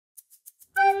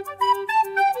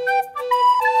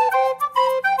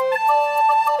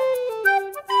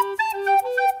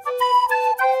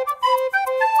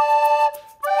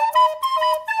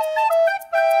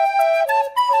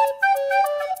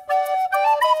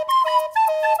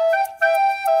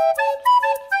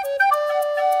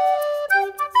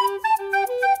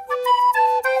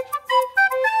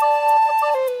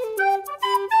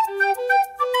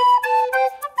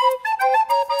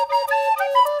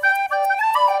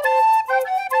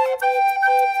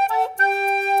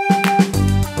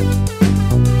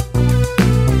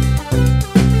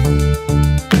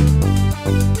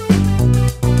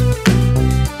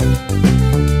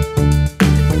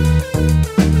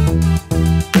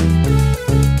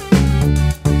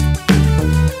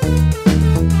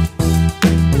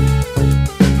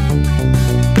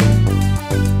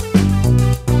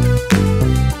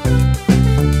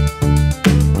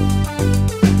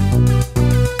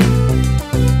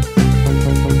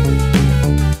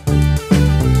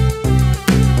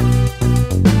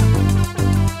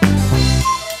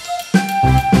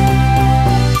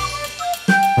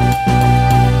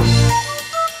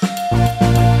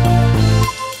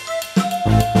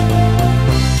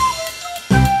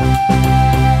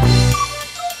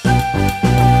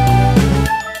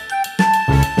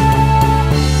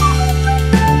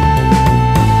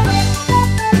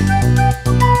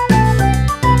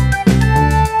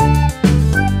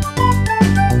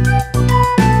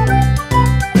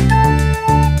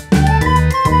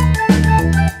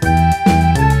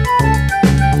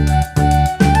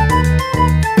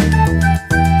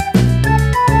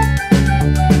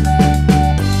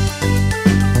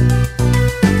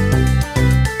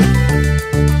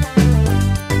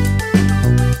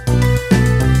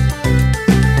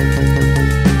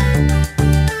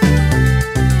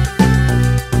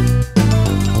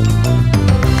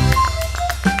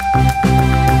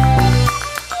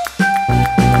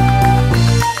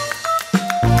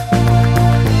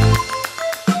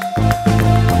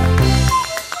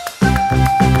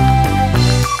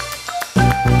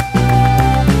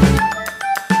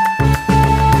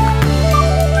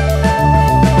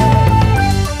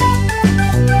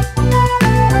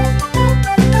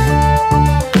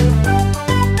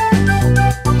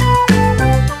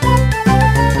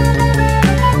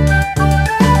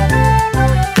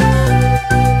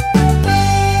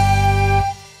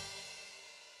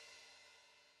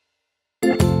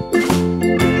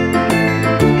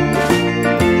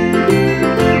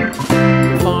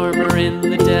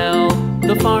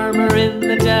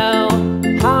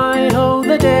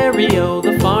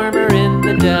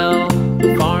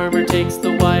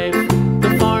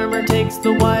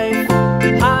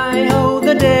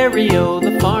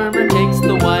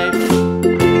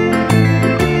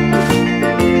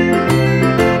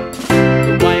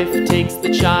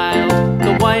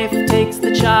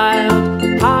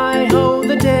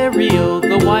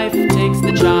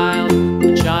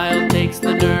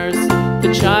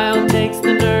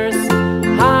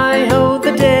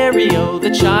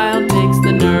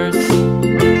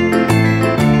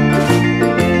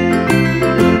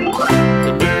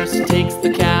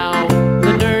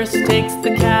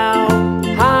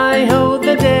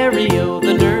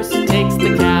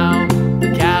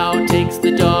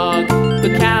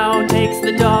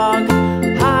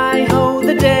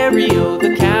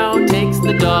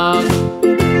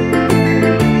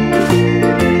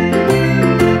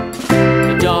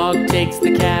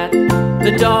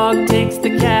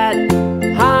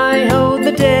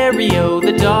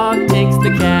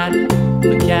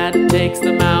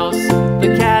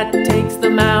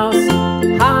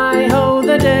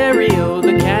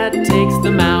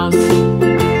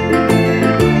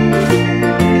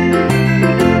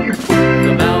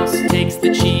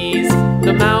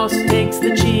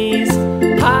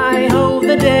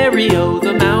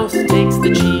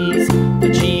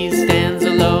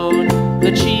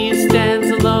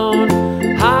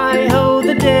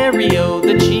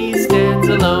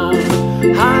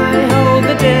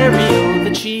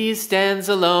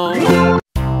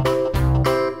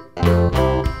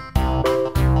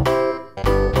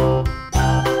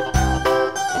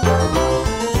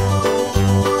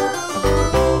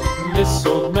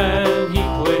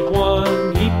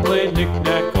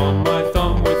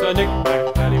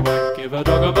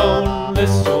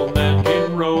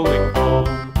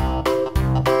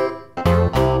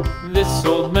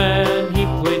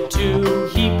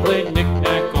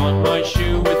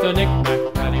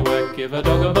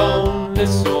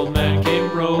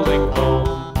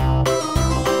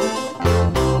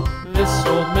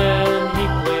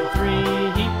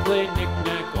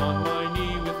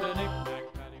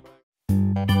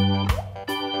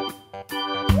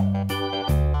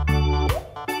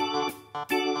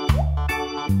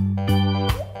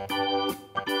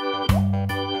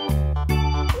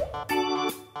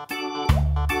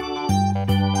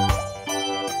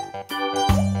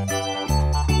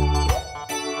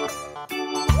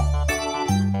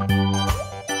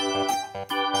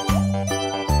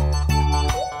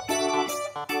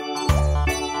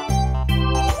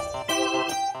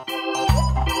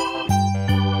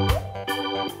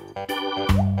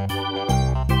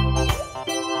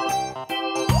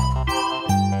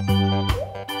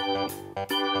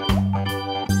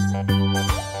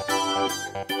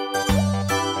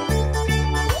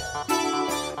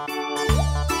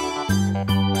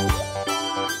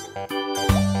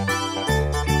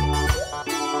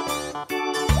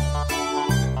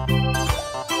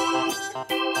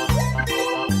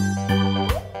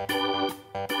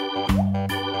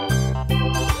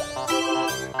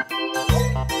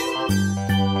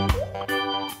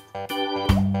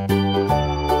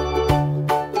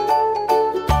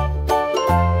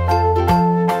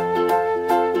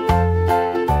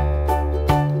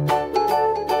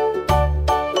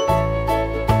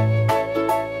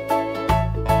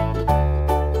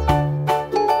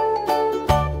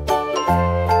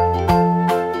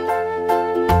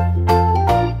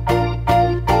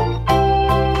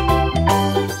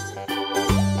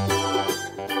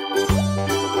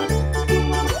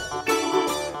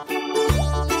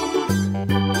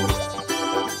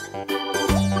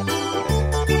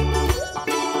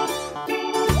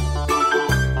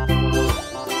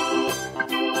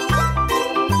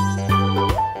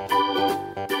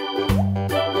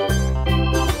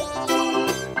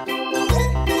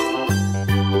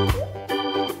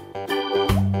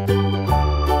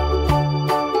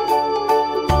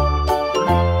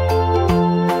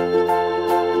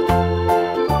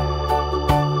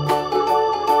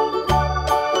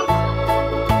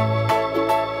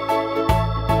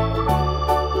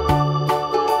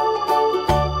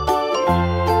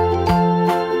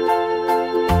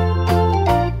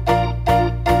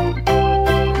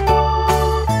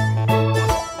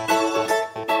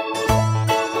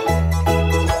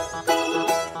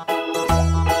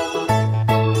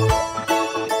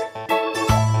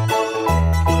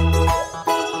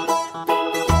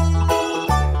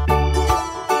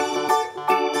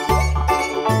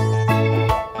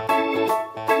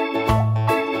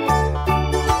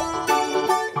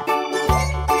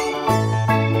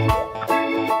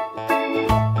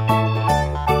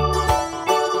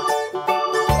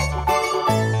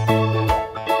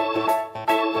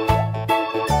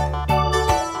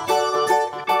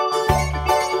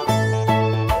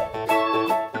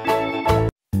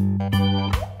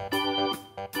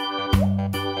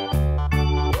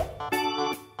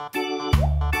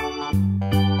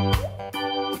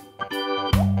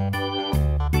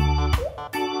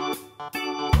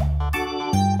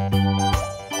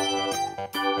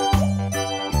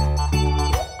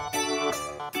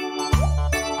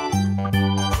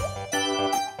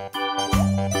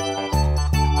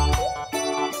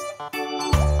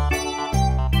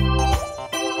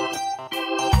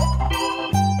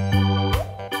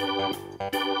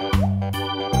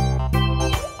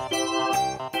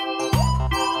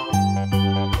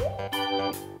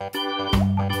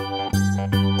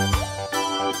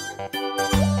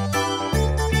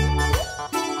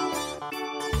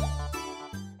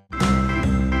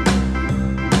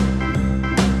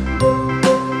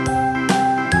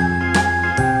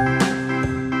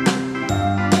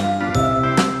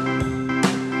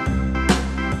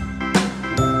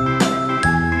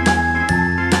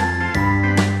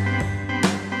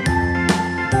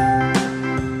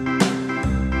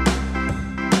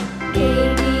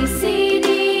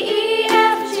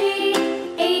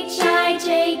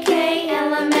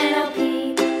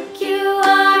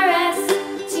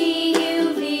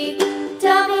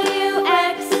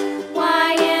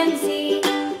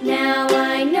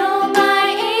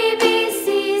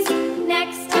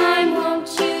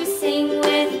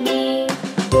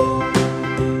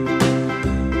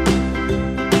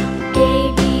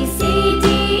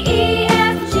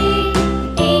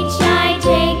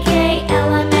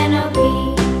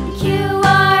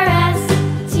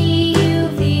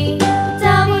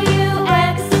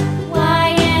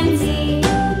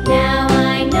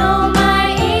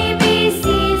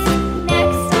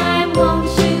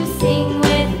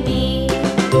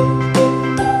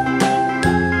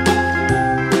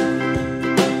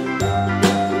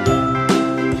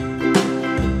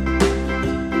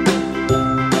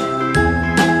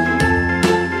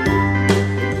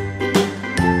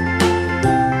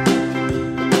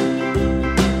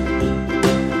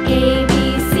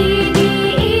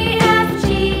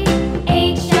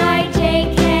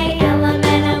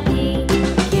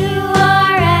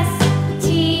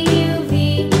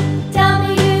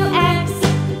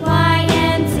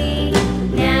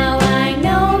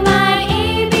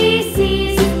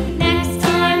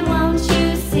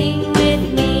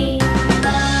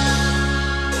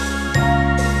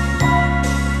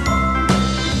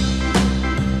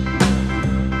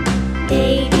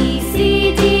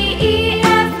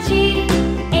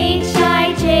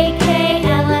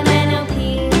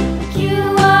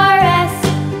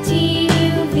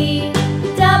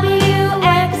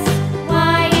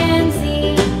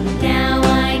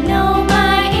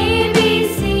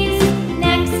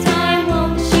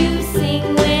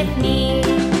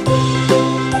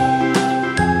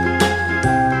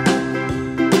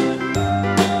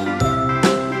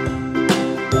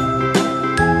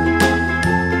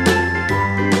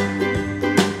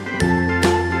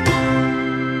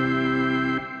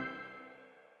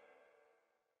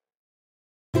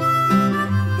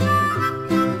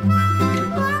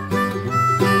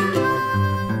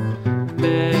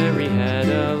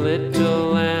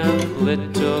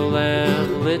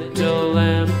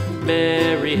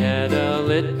Mary had a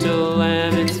little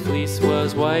lamb, its fleece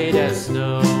was white as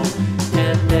snow.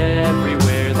 And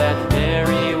everywhere that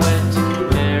Mary went,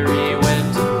 Mary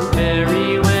went,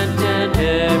 Mary went, and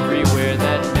everywhere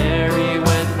that Mary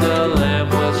went, the lamb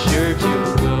was sure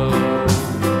to go.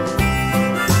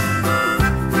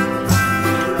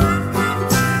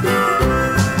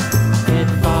 It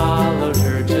followed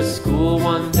her to school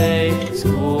one day,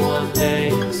 school one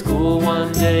day, school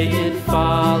one day. It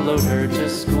followed her to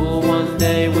school one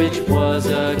day, which was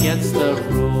against the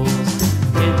rules.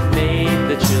 It made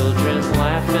the children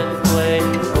laugh and play,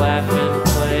 laugh and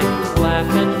play, laugh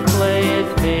and play.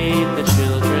 It made the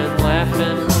children laugh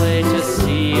and play to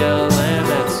see a lamb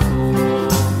at school.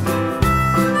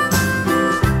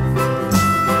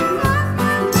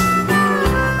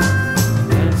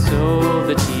 And so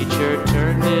the teacher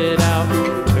turned it out,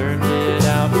 turned it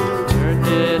out, turned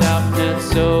it out. And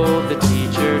so the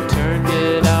teacher turned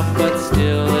it out, but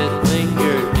still it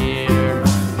lingered near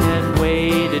and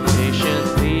waited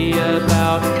patiently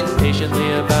about, patiently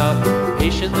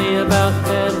about,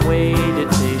 and waited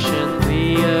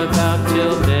patiently about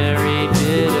till Mary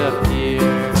did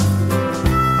appear.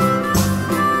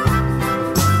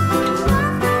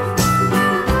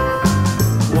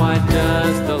 Why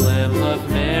does the lamb love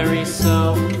Mary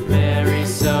so, Mary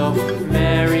so,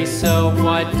 Mary so?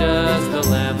 Why does the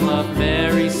lamb love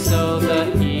Mary so?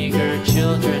 The eager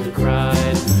children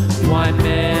cried. Why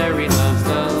Mary loves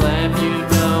the lamb, you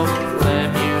know,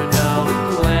 lamb, you know,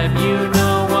 lamb, you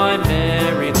know. Why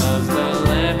Mary loves the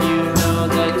lamb, you know,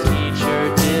 the teacher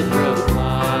did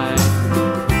reply.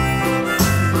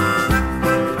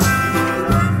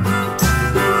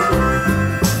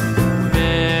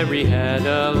 Mary had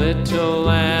a little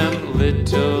lamb,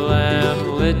 little lamb,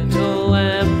 little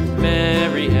lamb.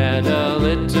 Mary had a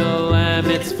little lamb,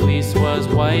 its fleece was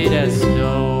white as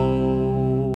snow.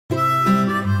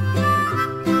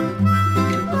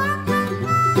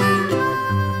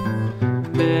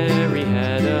 Mary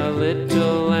had a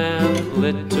little lamb,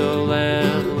 little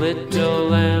lamb, little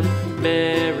lamb.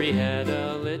 Mary had a